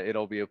like it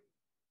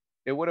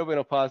would have been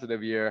a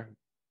positive year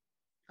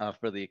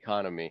for the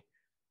economy.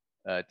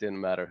 It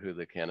didn't matter who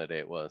the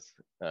candidate was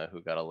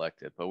who got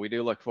elected, but we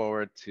do look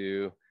forward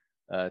to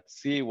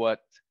see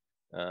what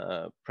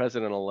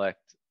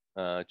President-elect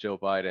Joe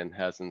Biden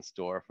has in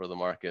store for the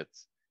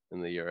markets in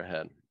the year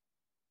ahead.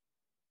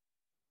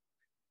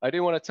 I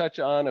do want to touch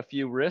on a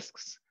few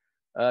risks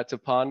to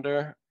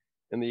ponder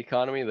in the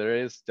economy. There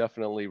is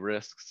definitely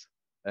risks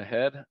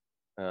ahead.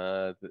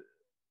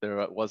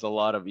 There was a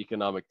lot of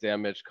economic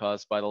damage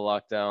caused by the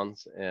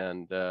lockdowns,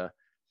 and the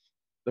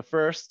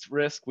first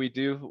risk we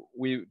do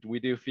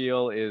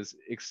feel is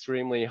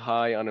extremely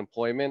high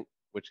unemployment,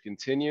 which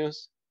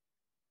continues.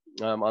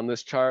 On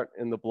this chart,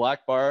 in the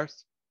black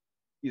bars,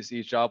 you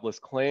see jobless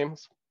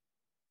claims.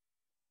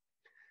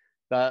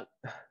 That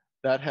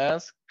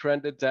has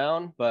trended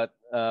down, but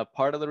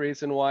part of the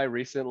reason why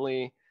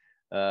recently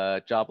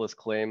jobless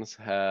claims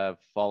have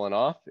fallen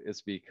off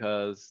is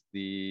because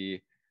the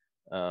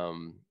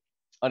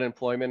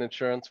unemployment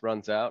insurance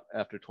runs out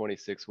after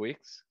 26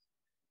 weeks,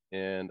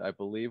 and I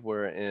believe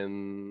we're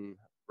in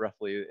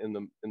roughly in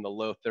the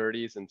low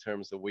 30s in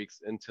terms of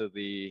weeks into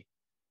the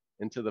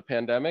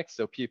pandemic.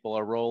 So people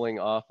are rolling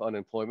off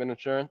unemployment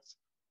insurance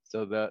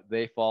so that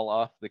they fall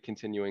off the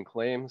continuing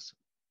claims,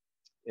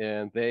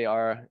 and they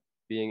are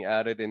being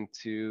added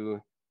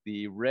into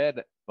the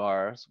red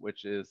bars,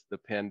 which is the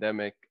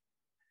pandemic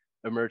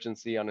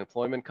emergency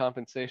unemployment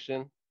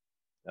compensation.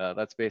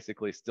 That's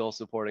basically still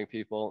supporting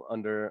people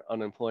under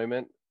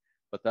unemployment,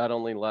 but that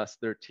only lasts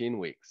 13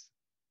 weeks.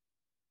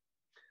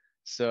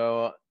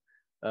 So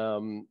a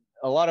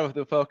lot of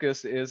the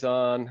focus is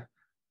on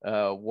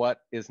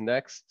what is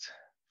next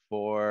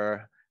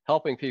for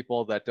helping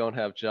people that don't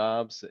have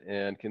jobs,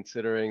 and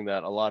considering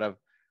that a lot of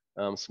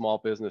small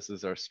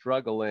businesses are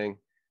struggling,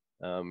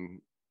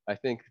 I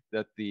think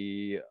that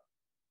the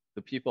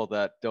people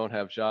that don't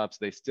have jobs,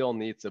 they still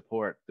need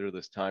support through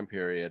this time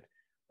period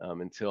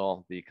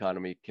until the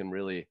economy can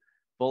really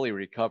fully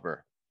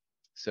recover.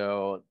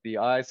 So the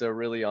eyes are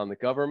really on the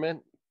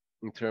government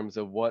in terms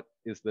of what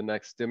is the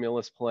next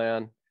stimulus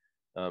plan.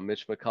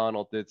 Mitch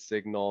McConnell did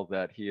signal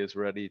that he is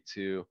ready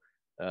to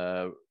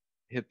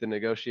hit the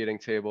negotiating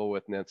table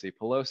with Nancy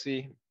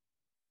Pelosi.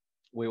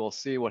 We will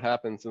see what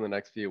happens in the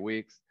next few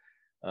weeks.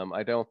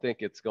 I don't think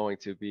it's going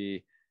to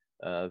be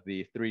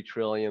the $3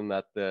 trillion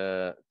that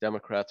the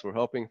Democrats were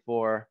hoping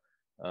for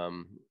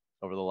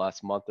over the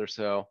last month or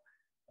so.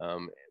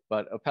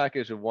 But a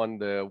package of $1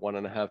 to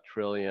 $1.5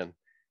 trillion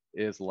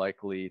is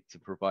likely to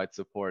provide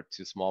support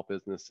to small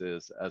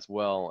businesses as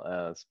well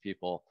as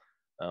people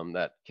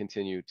that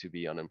continue to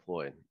be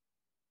unemployed.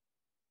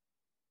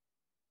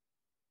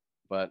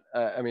 But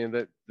I mean,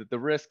 the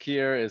risk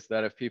here is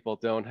that if people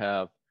don't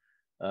have,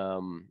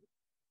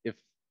 if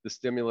the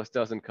stimulus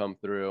doesn't come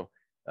through,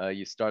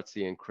 you start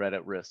seeing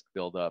credit risk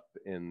build up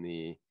in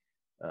the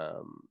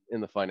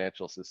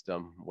financial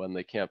system when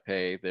they can't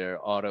pay their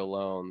auto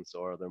loans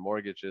or their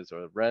mortgages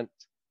or rent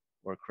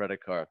or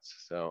credit cards.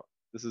 So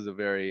this is a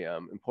very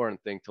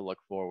important thing to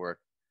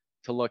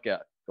look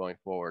at going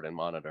forward and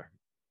monitor.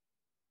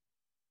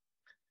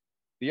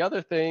 The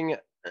other thing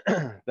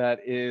that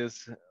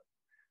is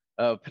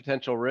a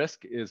potential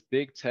risk is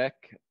big tech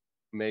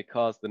may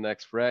cause the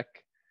next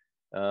wreck.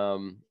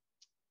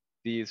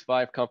 These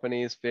 5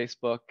 companies,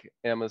 Facebook,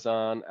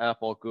 Amazon,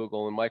 Apple,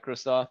 Google, and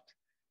Microsoft,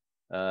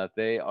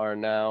 they are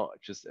now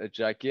just a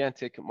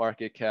gigantic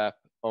market cap,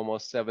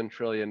 almost $7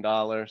 trillion.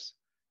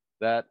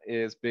 That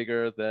is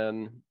bigger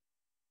than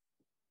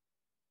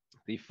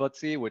the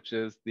FTSE, which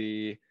is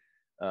the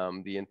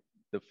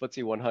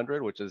FTSE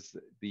 100, which is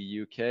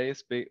the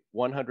UK's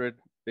 100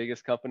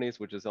 biggest companies,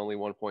 which is only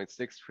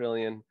 1.6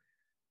 trillion.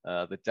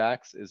 The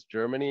DAX is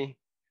Germany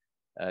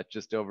at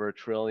just over $1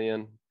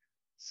 trillion.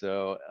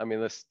 So, I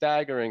mean, the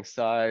staggering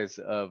size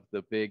of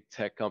the big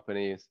tech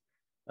companies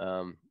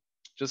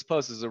just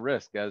poses a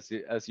risk. As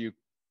you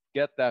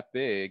get that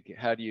big,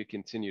 how do you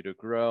continue to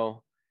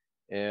grow?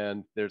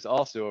 And there's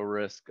also a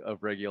risk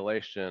of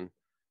regulation.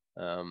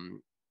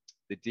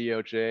 The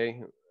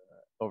DOJ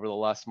over the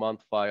last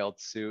month filed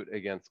suit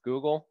against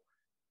Google,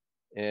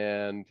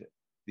 and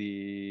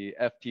the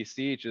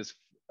FTC just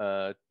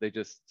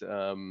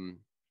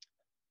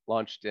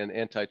launched an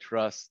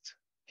antitrust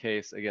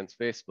case against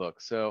Facebook.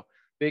 So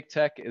big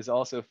tech is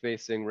also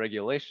facing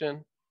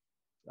regulation,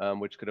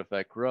 which could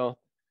affect growth.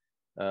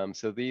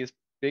 So these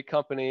big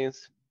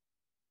companies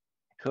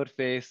could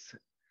face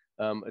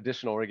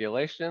additional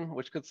regulation,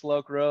 which could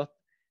slow growth.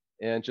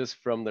 And just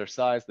from their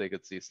size, they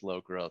could see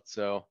slow growth.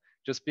 So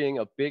just being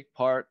a big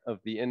part of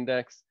the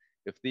index,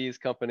 if these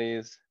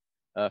companies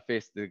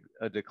faced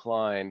a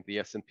decline, the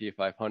S&P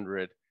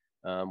 500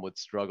 would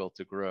struggle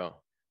to grow.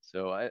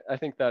 So I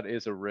think that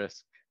is a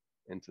risk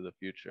into the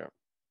future.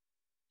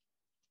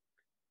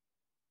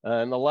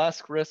 And the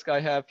last risk I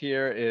have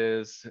here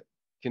is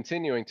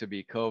continuing to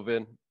be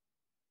COVID.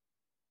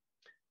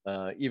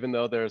 Even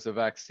though there's a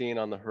vaccine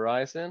on the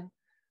horizon,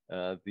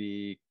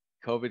 the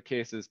COVID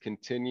cases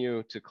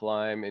continue to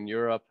climb in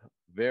Europe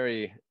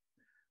very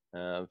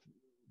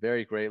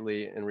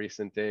greatly in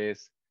recent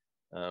days.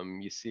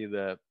 You see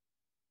that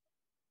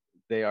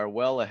they are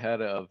well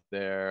ahead of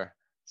their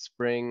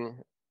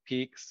spring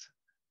peaks,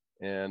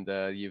 and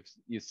you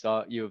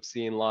have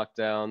seen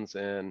lockdowns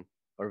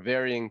or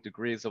varying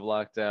degrees of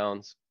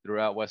lockdowns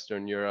throughout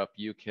Western Europe,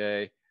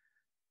 UK,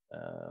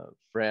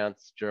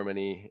 France,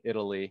 Germany,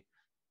 Italy.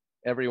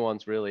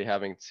 Everyone's really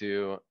having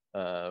to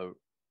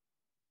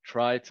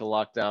try to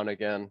lock down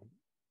again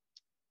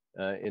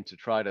and to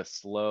try to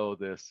slow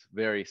this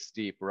very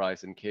steep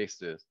rise in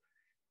cases.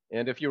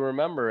 And if you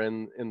remember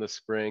in the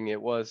spring,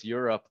 it was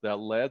Europe that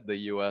led the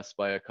US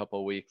by a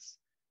couple weeks.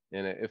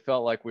 And it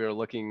felt like we were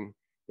looking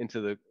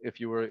into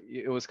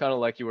it was kind of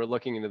like you were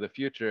looking into the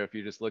future if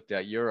you just looked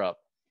at Europe.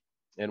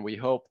 And we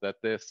hope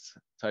that this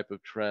type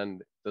of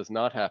trend does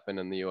not happen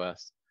in the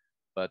US.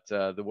 But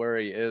the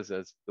worry is,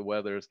 as the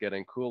weather is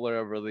getting cooler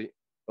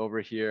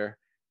over here,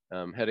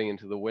 heading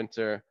into the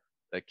winter,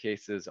 that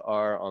cases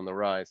are on the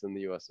rise in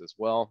the US as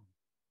well.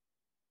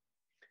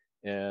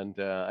 And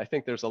I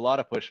think there's a lot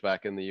of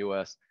pushback in the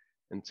US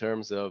in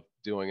terms of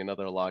doing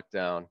another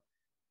lockdown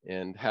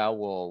and how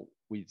will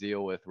we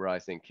deal with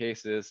rising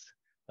cases.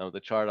 The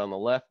chart on the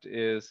left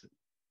is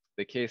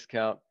the case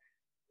count,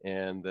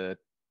 and the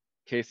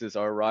cases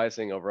are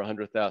rising over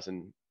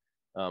 100,000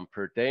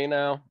 per day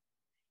now.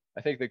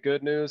 I think the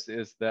good news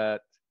is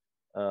that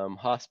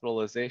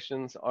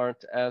hospitalizations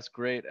aren't as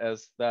great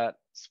as that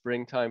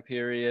springtime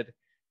period,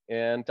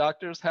 and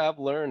doctors have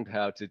learned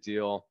how to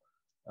deal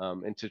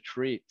and to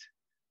treat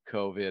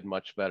COVID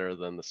much better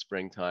than the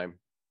springtime.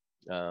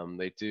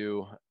 They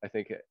do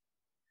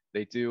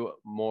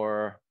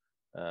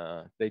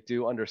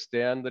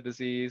understand the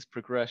disease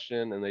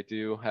progression, and they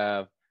do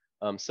have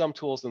some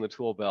tools in the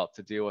tool belt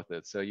to deal with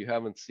it. So you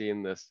haven't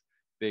seen this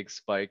big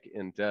spike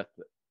in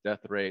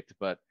death rate,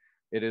 but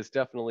it is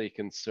definitely a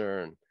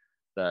concern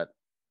that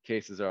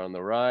cases are on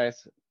the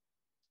rise.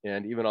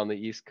 And even on the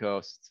East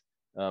Coast,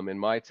 in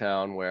my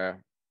town, a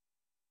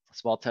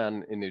small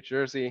town in New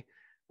Jersey,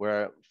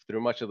 where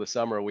through much of the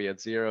summer we had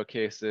 0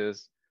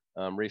 cases.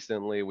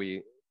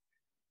 Recently,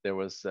 there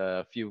was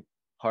a few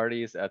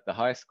parties at the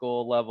high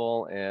school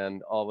level,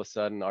 and all of a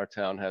sudden our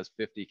town has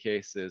 50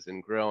 cases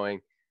and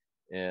growing.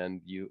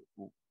 And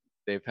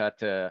they've had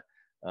to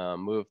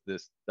move the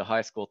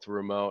high school to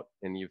remote,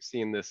 and you've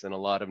seen this in a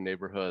lot of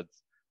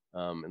neighborhoods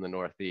in the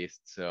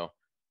Northeast. So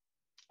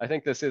I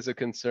think this is a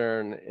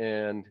concern,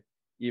 and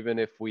even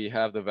if we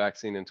have the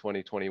vaccine in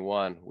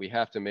 2021, we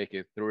have to make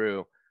it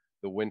through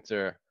the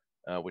winter,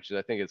 which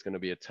I think is going to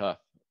be a tough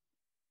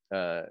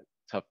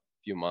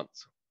few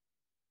months.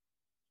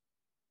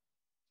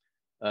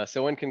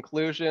 So in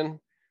conclusion,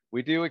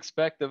 we do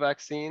expect the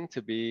vaccine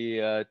to be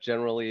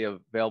generally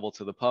available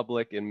to the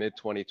public in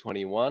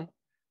mid-2021,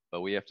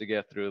 but we have to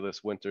get through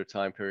this winter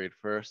time period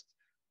first.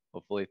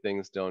 Hopefully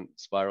things don't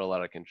spiral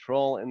out of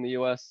control in the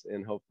US,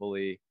 and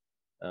hopefully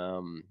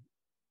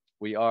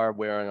we are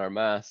wearing our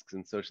masks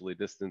and socially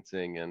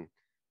distancing and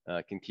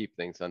can keep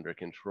things under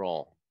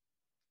control.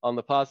 On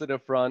the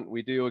positive front,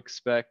 we do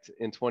expect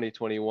in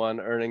 2021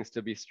 earnings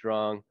to be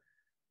strong.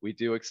 We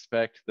do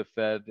expect the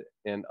Fed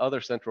and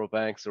other central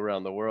banks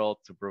around the world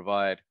to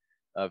provide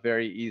a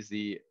very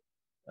easy,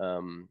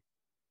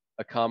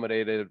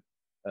 accommodated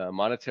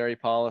monetary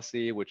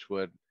policy, which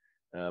would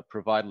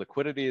provide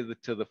liquidity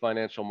to the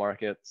financial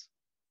markets.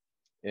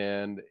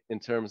 And in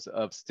terms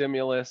of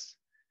stimulus,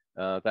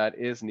 that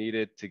is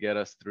needed to get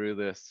us through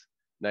this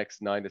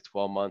next 9 to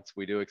 12 months.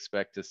 We do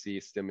expect to see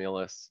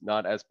stimulus,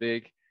 not as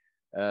big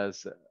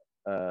as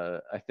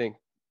I think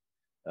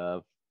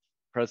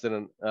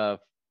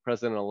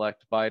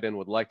President-elect Biden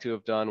would like to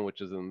have done,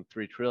 which is in the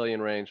 3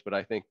 trillion range, but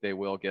I think they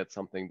will get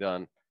something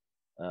done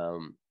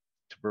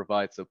to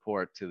provide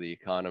support to the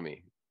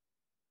economy.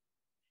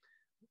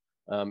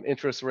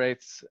 Interest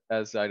rates,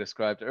 as I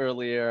described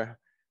earlier,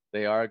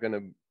 they are going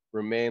to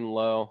remain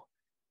low,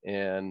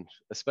 and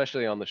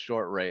especially on the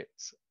short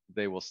rates,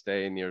 they will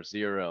stay near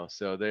zero.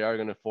 So they are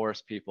going to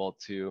force people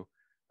to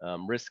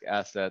risk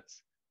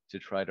assets to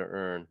try to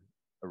earn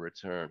a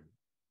return.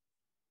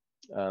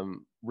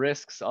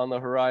 Risks on the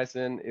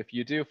horizon, if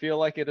you do feel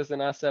like it is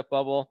an asset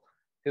bubble,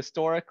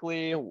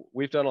 historically,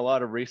 we've done a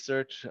lot of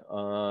research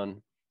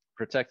on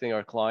protecting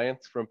our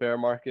clients from bear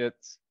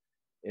markets.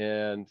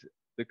 And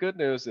the good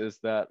news is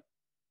that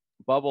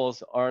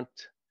bubbles are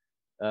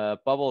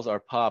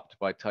popped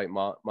by tight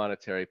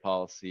monetary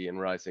policy and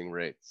rising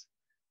rates.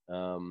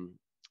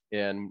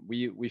 And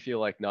we feel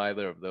like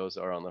neither of those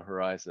are on the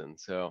horizon.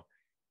 So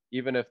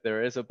even if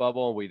there is a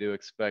bubble, we do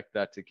expect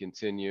that to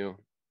continue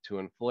to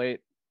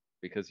inflate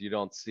because you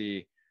don't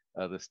see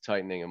this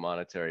tightening of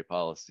monetary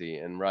policy,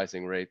 and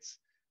rising rates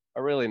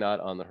are really not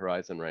on the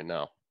horizon right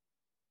now.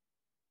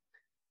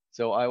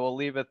 So I will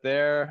leave it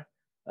there,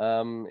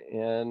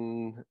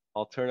 and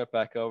I'll turn it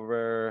back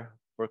over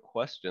for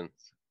questions,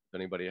 if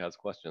anybody has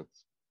questions.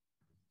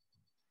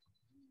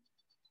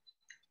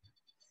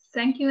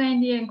 Thank you,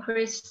 Andy and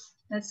Chris.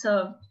 That's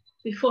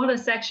before the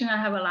section, I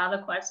have a lot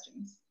of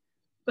questions,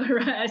 but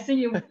I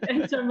think you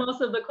answered most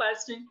of the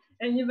questions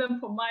and even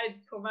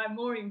provide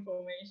more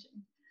information.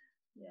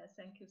 Yeah,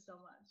 thank you so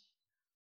much.